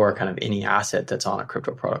can store kind of any asset that's on a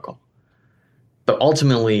crypto protocol. But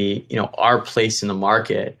ultimately, our place in the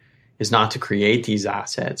market is not to create these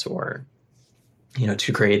assets or,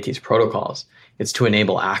 to create these protocols. It's to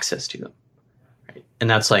enable access to them, right? And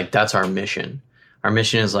that's our mission. Our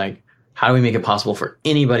mission is how do we make it possible for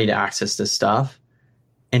anybody to access this stuff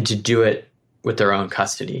and to do it with their own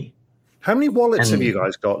custody? How many wallets have you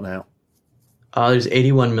guys got now? There's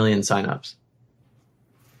 81 million signups.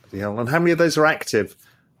 Yeah, and how many of those are active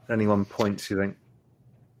at any one point, do you think?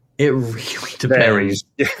 It really depends. Varies.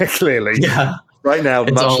 Yeah, clearly. Yeah. Right now,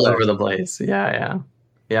 it's all over the place. Yeah.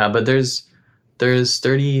 But there's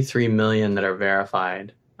 33 million that are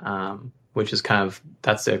verified, which is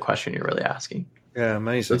that's the question you're really asking. Yeah,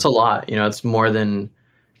 amazing. So it's a lot. It's more than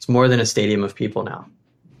a stadium of people now.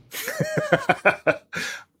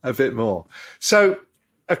 A bit more. So,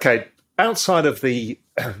 okay, outside of the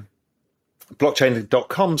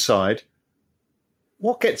blockchain.com side,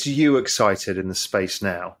 what gets you excited in the space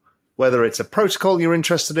now? Whether it's a protocol you're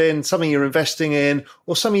interested in, something you're investing in,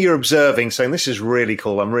 or something you're observing, saying, this is really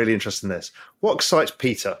cool, I'm really interested in this. What excites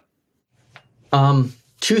Peter?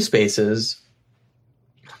 Two spaces,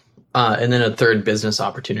 and then a third business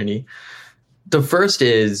opportunity. The first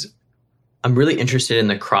is I'm really interested in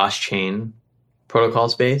the cross-chain protocol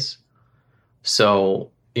space. So,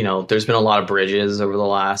 there's been a lot of bridges over the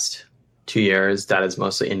last 2 years that has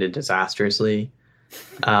mostly ended disastrously.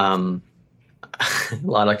 A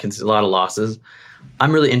lot of losses.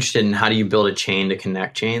 I'm really interested in how do you build a chain to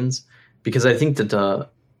connect chains, because I think that the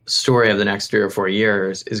story of the next 3 or 4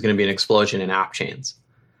 years is going to be an explosion in app chains.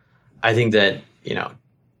 I think that,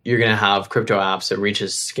 you're going to have crypto apps that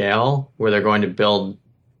reaches scale where they're going to build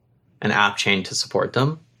an app chain to support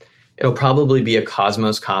them. It'll probably be a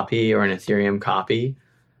Cosmos copy or an Ethereum copy.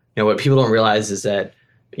 What people don't realize is that,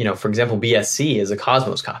 for example, BSC is a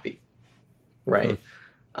Cosmos copy, right?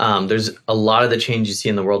 There's a lot of the chains you see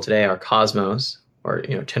in the world today are Cosmos or,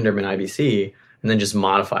 Tendermint IBC, and then just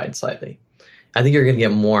modified slightly. I think you're going to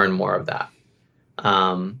get more and more of that.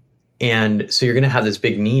 And so you're going to have this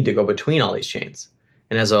big need to go between all these chains.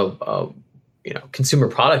 And as a consumer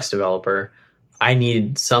products developer, I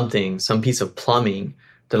need some piece of plumbing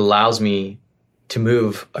that allows me to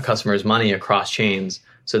move a customer's money across chains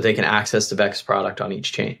so that they can access the VEX product on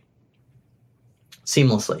each chain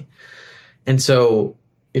seamlessly. And so,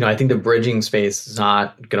 I think the bridging space is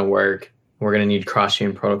not going to work. We're going to need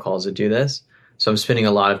cross-chain protocols to do this. So I'm spending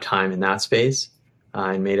a lot of time in that space.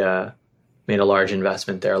 I made a large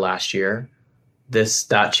investment there last year.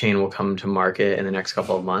 That chain will come to market in the next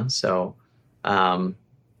couple of months. So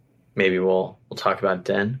maybe we'll talk about it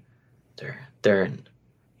then. They're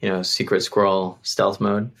in secret squirrel stealth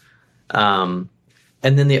mode. And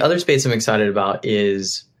then the other space I'm excited about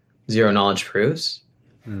is zero knowledge proofs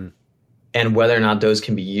and whether or not those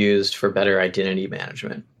can be used for better identity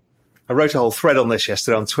management. I wrote a whole thread on this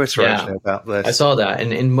yesterday on Twitter actually about this. I saw that.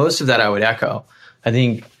 And most of that I would echo. I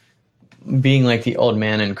think being like the old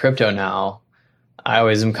man in crypto now, I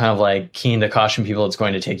always am kind of keen to caution people it's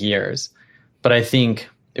going to take years. But I think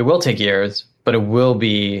it will take years, but it will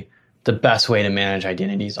be the best way to manage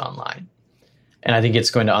identities online. And I think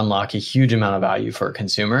it's going to unlock a huge amount of value for a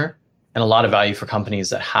consumer and a lot of value for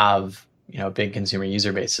companies that have, big consumer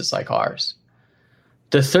user bases like ours.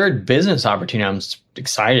 The third business opportunity I'm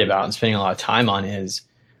excited about and spending a lot of time on is,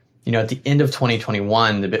 at the end of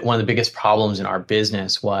 2021, one of the biggest problems in our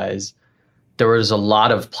business was there was a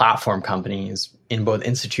lot of platform companies in both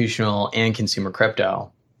institutional and consumer crypto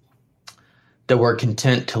that were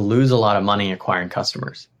content to lose a lot of money acquiring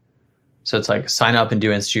customers. So it's sign up and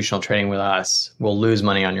do institutional trading with us. We'll lose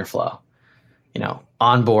money on your flow.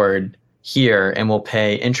 Onboard here and we'll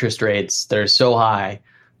pay interest rates that are so high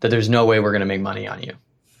that there's no way we're going to make money on you.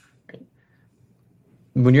 Right?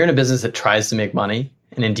 When you're in a business that tries to make money,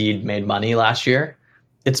 and indeed made money last year,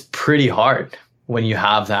 it's pretty hard when you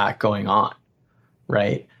have that going on,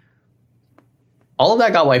 right? All of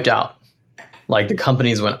that got wiped out. Like the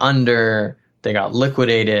companies went under, they got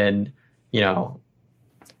liquidated. You know,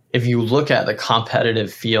 if you look at the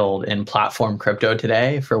competitive field in platform crypto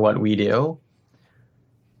today for what we do,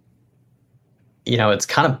 you know, it's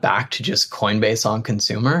kind of back to just Coinbase on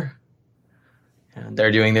consumer. And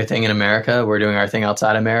they're doing their thing in America. We're doing our thing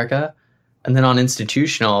outside America. And then on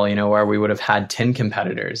institutional, you know, where we would have had 10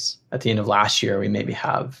 competitors at the end of last year, we maybe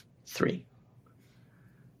have 3.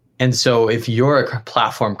 And so if you're a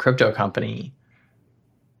platform crypto company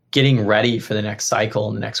getting ready for the next cycle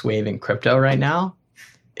and the next wave in crypto right now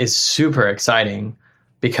is super exciting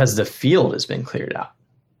because the field has been cleared out.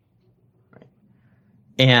 Right?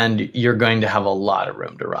 And you're going to have a lot of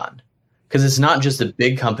room to run because it's not just the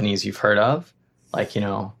big companies you've heard of, like, you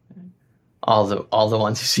know, all the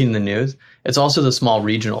ones you've seen in the news. It's also the small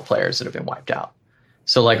regional players that have been wiped out.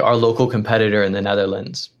 So like our local competitor in the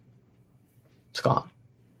Netherlands, it's gone,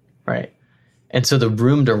 right? And so the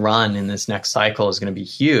room to run in this next cycle is going to be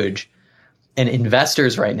huge. And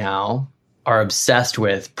investors right now are obsessed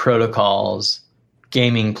with protocols,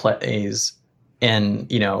 gaming plays,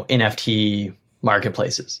 and, you know, NFT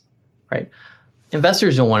marketplaces, right?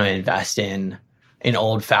 Investors don't want to invest in an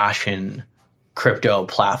old-fashioned crypto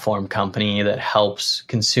platform company that helps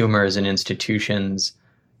consumers and institutions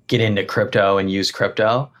get into crypto and use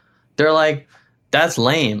crypto. They're like, that's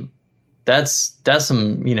lame. That's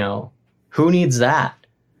some, you know, who needs that?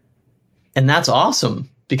 And that's awesome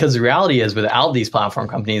because the reality is without these platform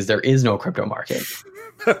companies, there is no crypto market.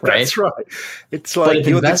 Right? That's right. It's like, but if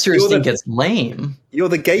investors think it's lame, you're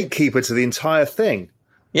the gatekeeper to the entire thing.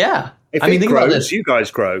 Yeah. If it grows, you guys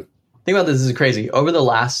grow. Think about this. This is crazy. Over the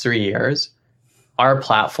last 3 years, our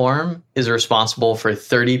platform is responsible for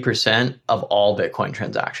 30% of all Bitcoin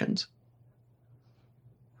transactions.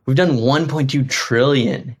 We've done 1.2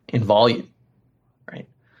 trillion in volume, right?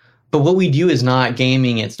 But what we do is not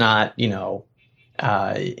gaming. It's not, you know,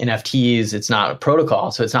 NFTs. It's not a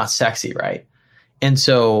protocol. So it's not sexy, right? And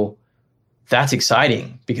so that's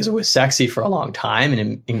exciting because it was sexy for a long time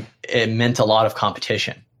and it meant a lot of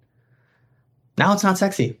competition. Now it's not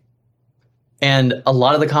sexy. And a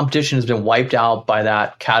lot of the competition has been wiped out by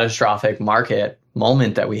that catastrophic market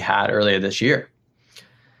moment that we had earlier this year.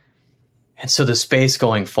 And so the space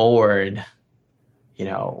going forward, you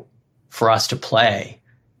know, for us to play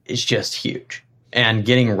is just huge. And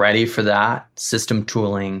getting ready for that, system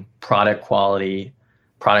tooling, product quality,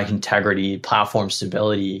 product integrity, platform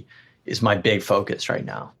stability is my big focus right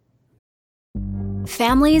now.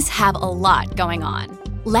 Families have a lot going on.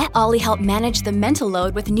 Let Ollie help manage the mental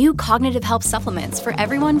load with new cognitive help supplements for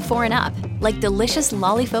everyone 4 and up, like delicious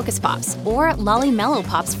Lolly Focus Pops or Lolly Mellow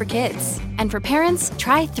Pops for kids. And for parents,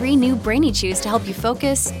 try 3 new Brainy Chews to help you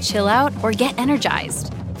focus, chill out, or get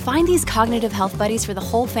energized. Find these cognitive health buddies for the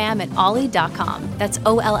whole fam at ollie.com. That's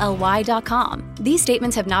OLLY.com. These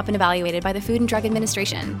statements have not been evaluated by the Food and Drug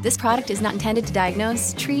Administration. This product is not intended to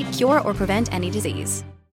diagnose, treat, cure, or prevent any disease.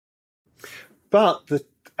 But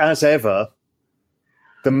as ever,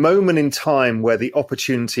 the moment in time where the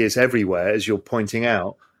opportunity is everywhere, as you're pointing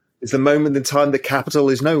out, is the moment in time the capital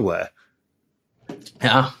is nowhere.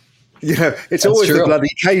 Yeah. You know, it's always the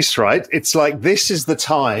bloody case, right? It's like this is the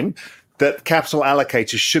time that capital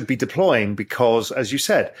allocators should be deploying because, as you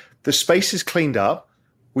said, the space is cleaned up.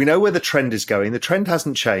 We know where the trend is going. The trend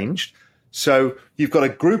hasn't changed. So you've got a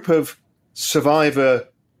group of survivor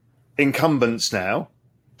incumbents now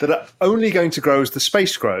that are only going to grow as the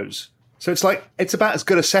space grows. So it's like, it's about as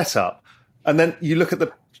good a setup. And then you look at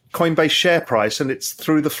the Coinbase share price and it's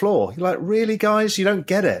through the floor. You're like, really, guys? You don't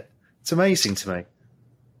get it. It's amazing to me.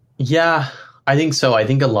 Yeah, I think so. I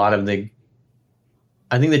think the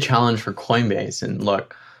challenge for Coinbase, and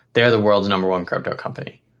look, they're the world's #1 crypto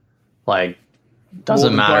company. Like,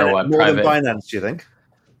 doesn't matter what private. More than Binance, do you think?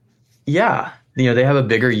 Yeah. You know, they have a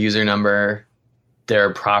bigger user number.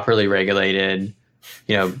 They're properly regulated.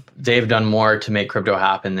 You know, they've done more to make crypto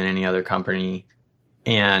happen than any other company.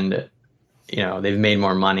 And, you know, they've made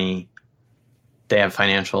more money. They have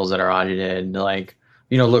financials that are audited. Like,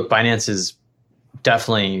 you know, look, Binance is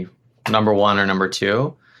definitely #1 or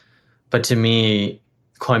 #2. But to me,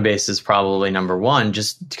 Coinbase is probably #1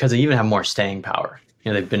 just because they even have more staying power.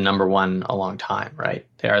 You know, they've been #1 a long time, right?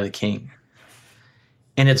 They are the king.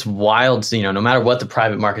 And it's wild, you know, no matter what the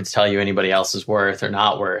private markets tell you anybody else is worth or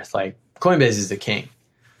not worth, like Coinbase is the king.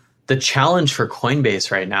 The challenge for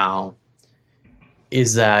Coinbase right now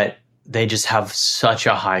is that they just have such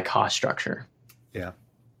a high cost structure. Yeah.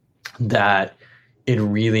 That it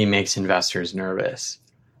really makes investors nervous.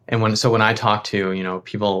 And when I talk to,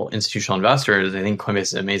 people, institutional investors, they think Coinbase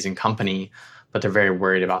is an amazing company, but they're very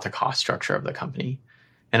worried about the cost structure of the company.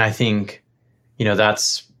 And I think,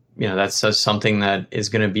 that's something that is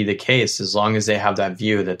going to be the case as long as they have that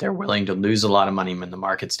view that they're willing to lose a lot of money when the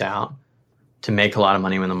market's down, to make a lot of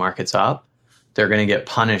money when the market's up. They're going to get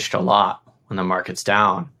punished a lot when the market's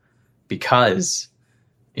down because,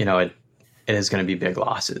 it is going to be big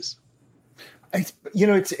losses.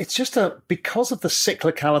 It's just because of the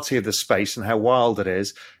cyclicality of the space and how wild it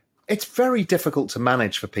is, it's very difficult to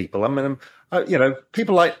manage for people. I mean,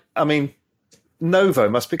 people like, Novo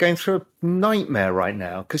must be going through a nightmare right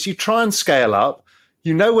now because you try and scale up,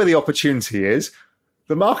 where the opportunity is.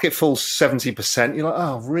 The market falls 70%. You're like,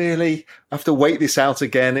 oh, really? I have to wait this out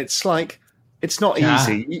again. It's like, it's not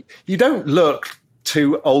easy. You don't look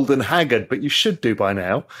too old and haggard, but you should do by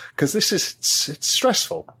now because it's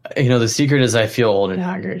stressful. The secret is I feel old and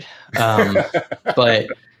haggard. But,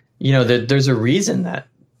 there's a reason that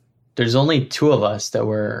there's only two of us that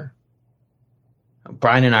were,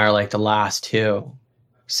 Brian and I are like the last two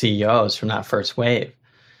CEOs from that first wave.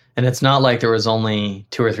 And it's not like there was only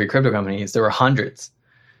 2 or 3 crypto companies. There were hundreds.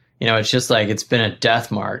 It's just like it's been a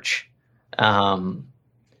death march. And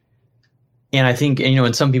I think,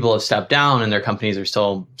 and some people have stepped down and their companies are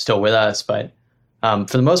still with us. But for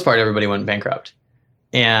the most part, everybody went bankrupt.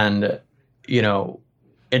 And,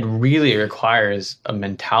 it really requires a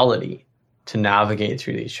mentality to navigate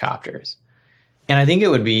through these chapters. And I think it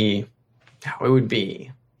would be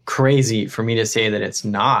crazy for me to say that it's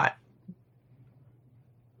not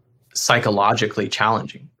psychologically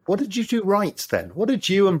challenging. What did you do right then? What did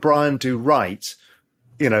you and Brian do right?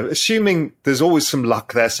 Assuming there's always some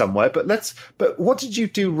luck there somewhere, but what did you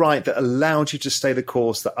do right that allowed you to stay the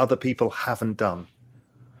course that other people haven't done?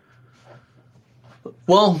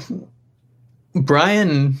 Well,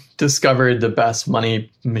 Brian discovered the best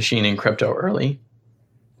money machine in crypto early,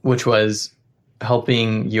 which was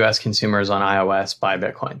helping US consumers on iOS buy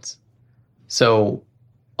Bitcoins. So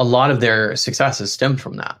a lot of their success has stemmed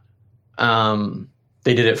from that.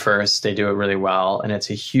 They did it first, they do it really well, and it's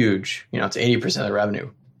a huge, it's 80% of the revenue.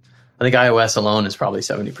 I think iOS alone is probably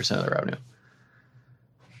 70% of the revenue.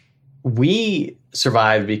 We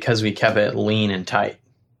survived because we kept it lean and tight.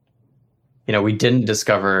 We didn't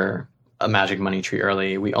discover a magic money tree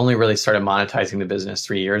early. We only really started monetizing the business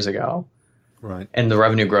 3 years ago. Right. And the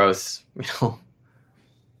revenue growth,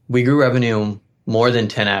 we grew revenue more than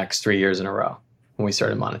 10x 3 years in a row when we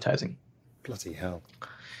started monetizing. Bloody hell.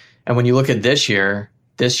 And when you look at this year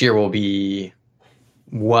will be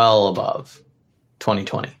well above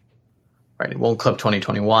 2020, right? It won't clip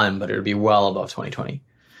 2021, but it'll be well above 2020.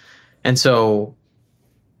 And so,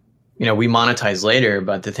 we monetized later,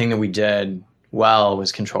 but the thing that we did well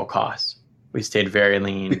was control costs. We stayed very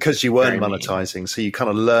lean. Because you weren't monetizing, so you kind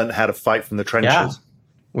of learned how to fight from the trenches. Yeah.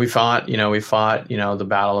 We fought, the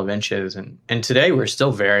battle of inches. And today we're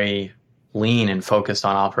still very lean and focused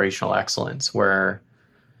on operational excellence. We're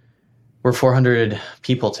 400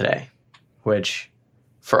 people today, which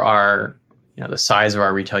for our, the size of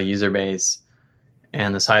our retail user base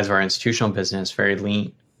and the size of our institutional business, very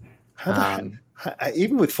lean.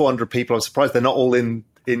 Even with 400 people, I'm surprised they're not all in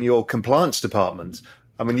your compliance department.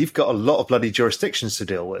 I mean, you've got a lot of bloody jurisdictions to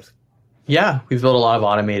deal with. Yeah, we've built a lot of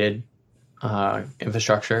automated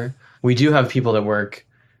infrastructure. We do have people that work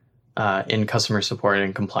in customer support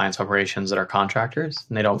and compliance operations that are contractors,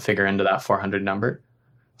 and they don't figure into that 400 number.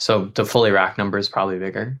 So the fully rack number is probably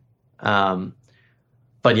bigger.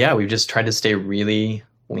 But yeah, we've just tried to stay really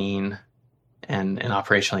lean and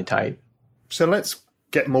operationally tight. So let's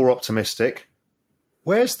get more optimistic.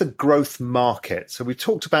 Where's the growth market? So we've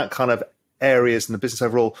talked about kind of areas in the business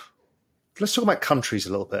overall. Let's talk about countries a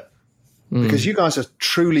little bit. Because you guys are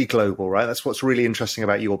truly global, right? That's what's really interesting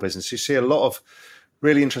about your business. You see a lot of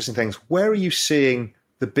really interesting things. Where are you seeing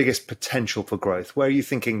the biggest potential for growth? Where are you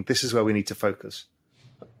thinking this is where we need to focus?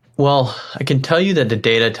 Well, I can tell you that the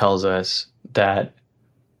data tells us that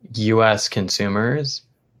US consumers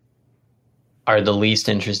are the least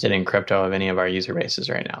interested in crypto of any of our user bases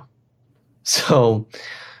right now. So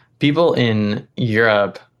people in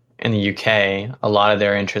Europe and the UK, a lot of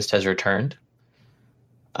their interest has returned.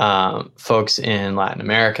 Folks in Latin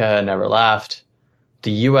America never left.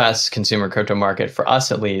 The US consumer crypto market, for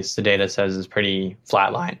us at least, the data says is pretty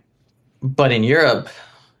flatline. But in Europe,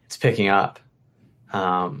 it's picking up.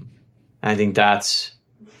 I think that's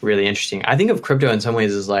really interesting. I think of crypto in some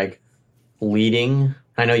ways as like leading,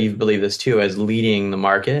 I know you believe this too, as leading the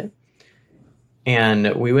market.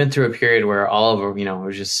 And we went through a period where all of it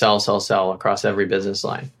was just sell across every business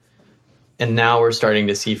line. And now we're starting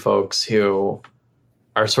to see folks who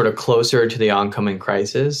are sort of closer to the oncoming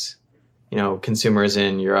crisis, consumers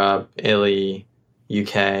in Europe, Italy,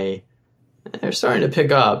 UK, they're starting to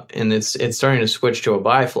pick up, and it's starting to switch to a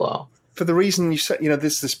buy flow. For the reason you said,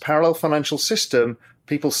 there's this parallel financial system,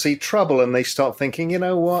 people see trouble and they start thinking, you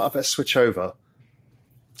know what, I better switch over.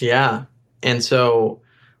 Yeah. And so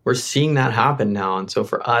we're seeing that happen now. And so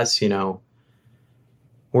for us,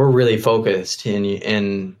 we're really focused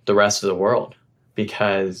in the rest of the world,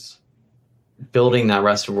 because building that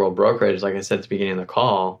rest of world brokerage, like I said at the beginning of the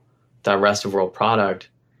call, that rest of world product,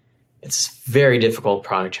 it's a very difficult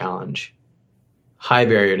product challenge, high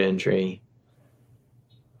barrier to entry.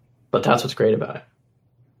 But that's what's great about it,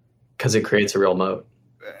 because it creates a real moat.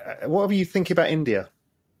 What are you thinking about India? Have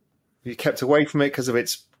you kept away from it because of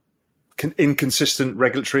its inconsistent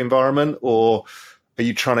regulatory environment, or are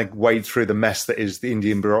you trying to wade through the mess that is the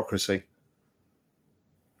Indian bureaucracy?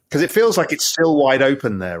 Because it feels like it's still wide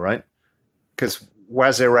open there, right? Because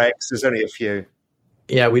WazirX, there's only a few.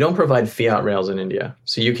 Yeah, we don't provide fiat rails in India.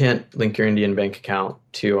 So you can't link your Indian bank account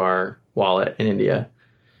to our wallet in India,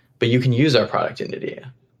 but you can use our product in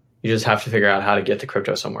India. You just have to figure out how to get the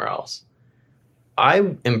crypto somewhere else.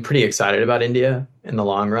 I am pretty excited about India in the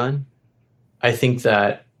long run. I think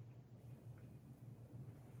that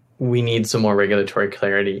we need some more regulatory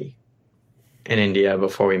clarity in India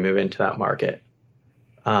before we move into that market.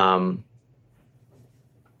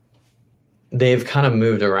 They've kind of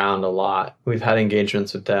moved around a lot. We've had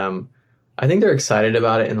engagements with them. I think they're excited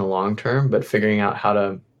about it in the long term, but figuring out how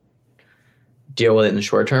to deal with it in the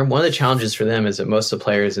short term. One of the challenges for them is that most of the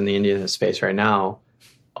players in the Indian space right now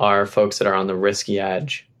are folks that are on the risky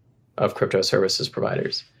edge of crypto services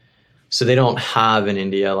providers. So they don't have in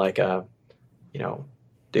India like the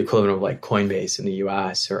equivalent of like Coinbase in the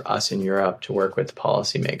US or us in Europe to work with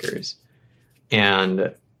policymakers.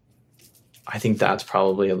 And I think that's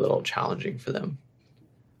probably a little challenging for them.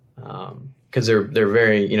 Because they're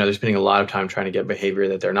very, they're spending a lot of time trying to get behavior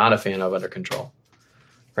that they're not a fan of under control.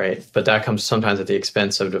 Right. But that comes sometimes at the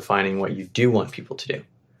expense of defining what you do want people to do.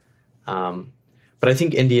 But I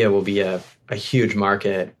think India will be a huge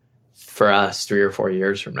market for us 3 or 4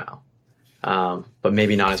 years from now. But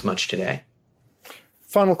maybe not as much today.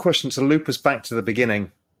 Final question to loop us back to the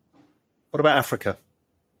beginning. What about Africa?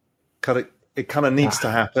 It kind of needs to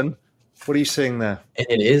happen. What are you seeing there? And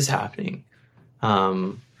it is happening.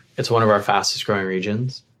 It's one of our fastest growing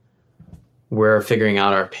regions. We're figuring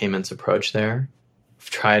out our payments approach there. We've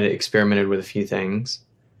tried experimented with a few things.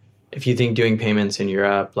 If you think doing payments in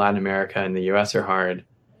Europe, Latin America, and the US are hard,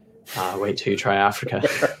 wait till you try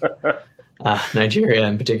Africa. Nigeria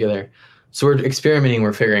in particular. So we're experimenting,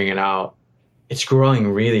 we're figuring it out. It's growing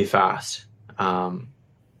really fast. And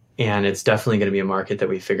it's definitely going to be a market that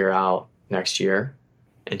we figure out next year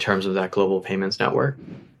in terms of that global payments network.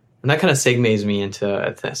 And that kind of segues me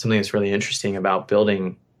into something that's really interesting about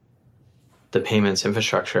building the payments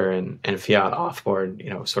infrastructure and fiat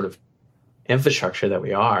offboard, sort of infrastructure that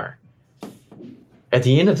we are. At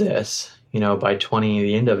the end of this, by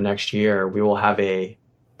the end of next year, we will have a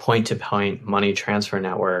point-to-point money transfer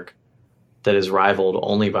network that is rivaled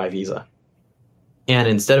only by Visa. And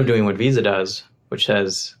instead of doing what Visa does, which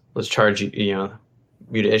says, let's charge you to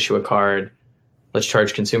issue a card, let's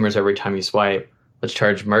charge consumers every time you swipe, let's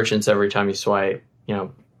charge merchants every time you swipe,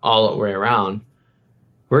 all the way around,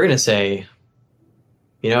 we're going to say,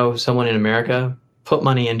 someone in America, put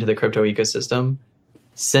money into the crypto ecosystem,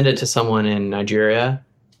 send it to someone in Nigeria,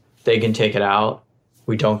 they can take it out,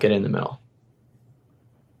 we don't get in the middle.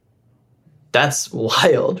 That's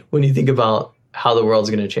wild when you think about how the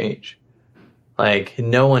world's going to change. Like,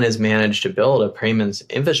 no one has managed to build a payments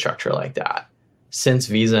infrastructure like that since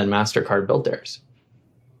Visa and MasterCard built theirs.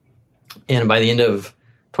 And by the end of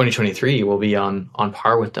 2023, we'll be on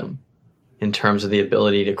par with them in terms of the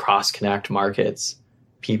ability to cross-connect markets,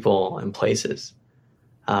 people, and places.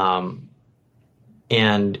 And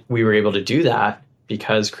we were able to do that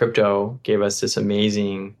because crypto gave us this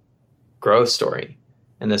amazing growth story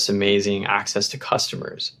and this amazing access to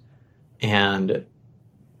customers and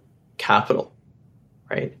capital,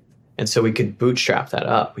 right? And so we could bootstrap that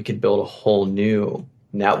up. We could build a whole new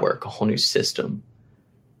network, a whole new system.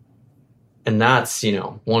 And that's,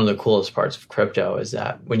 one of the coolest parts of crypto is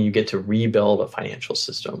that when you get to rebuild a financial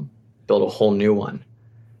system, build a whole new one,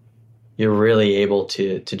 you're really able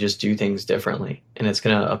to just do things differently. And it's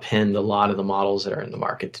going to append a lot of the models that are in the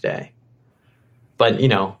market today. But,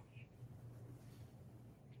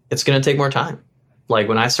 it's going to take more time. Like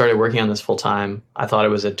when I started working on this full time, I thought it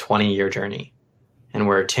was a 20-year journey. And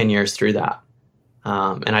we're 10 years through that.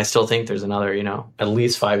 And I still think there's another, at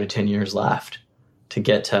least 5 to 10 years left to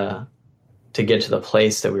get to the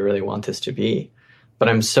place that we really want this to be. But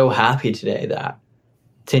I'm so happy today that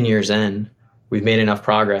 10 years in, we've made enough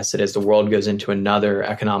progress that as the world goes into another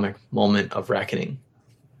economic moment of reckoning,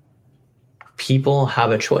 people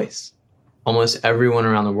have a choice. Almost everyone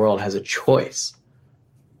around the world has a choice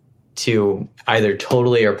to either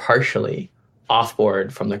totally or partially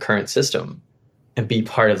offboard from the current system and be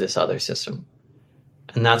part of this other system.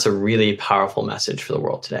 And that's a really powerful message for the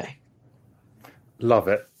world today. Love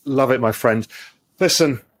it. Love it, my friend.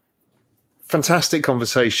 Listen, fantastic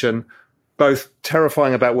conversation, both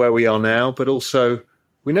terrifying about where we are now, but also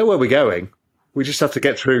we know where we're going. We just have to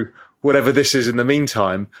get through whatever this is in the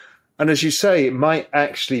meantime. And as you say, it might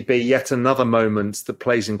actually be yet another moment that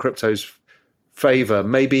plays in crypto's favor.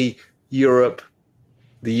 Maybe Europe,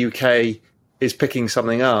 the UK is picking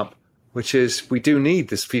something up, which is we do need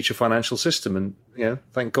this future financial system. And,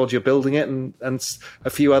 thank God you're building it, and a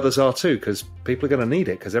few others are too, because people are going to need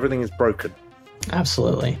it because everything is broken.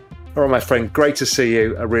 Absolutely. All right, my friend, great to see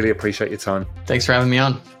you. I really appreciate your time. Thanks for having me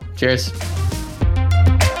on. Cheers.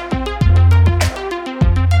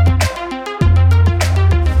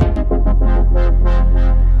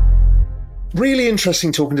 Really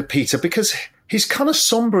interesting talking to Peter because he's kind of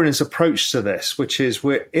somber in his approach to this, which is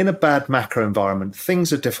we're in a bad macro environment.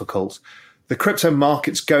 Things are difficult. The crypto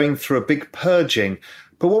market's going through a big purging.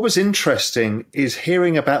 But what was interesting is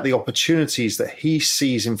hearing about the opportunities that he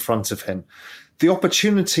sees in front of him, the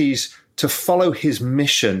opportunities to follow his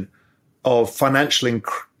mission of financial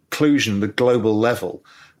inclusion, the global level,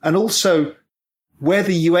 and also where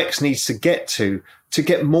the UX needs to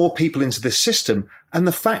get more people into this system. And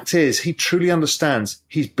the fact is, he truly understands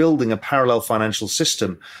he's building a parallel financial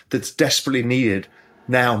system that's desperately needed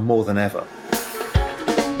now more than ever.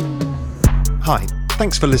 Hi,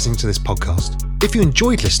 thanks for listening to this podcast. If you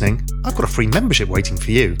enjoyed listening, I've got a free membership waiting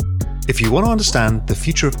for you. If you want to understand the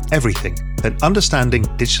future of everything, then understanding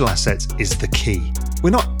digital assets is the key.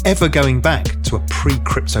 We're not ever going back to a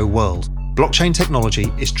pre-crypto world. Blockchain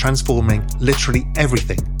technology is transforming literally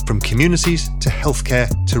everything, from communities to healthcare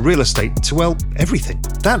to real estate to, well, everything.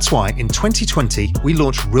 That's why in 2020, we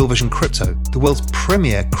launched Real Vision Crypto, the world's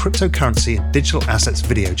premier cryptocurrency and digital assets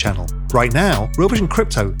video channel. Right now, Real Vision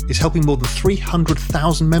Crypto is helping more than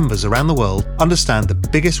 300,000 members around the world understand the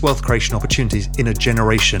biggest wealth creation opportunities in a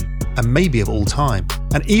generation, and maybe of all time.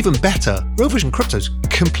 And even better, Real Vision Crypto is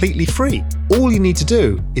completely free. All you need to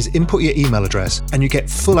do is input your email address and you get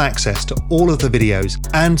full access to all of the videos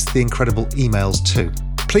and the incredible emails too.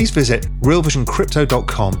 Please visit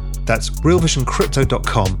realvisioncrypto.com. That's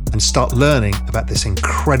realvisioncrypto.com and start learning about this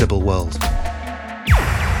incredible world.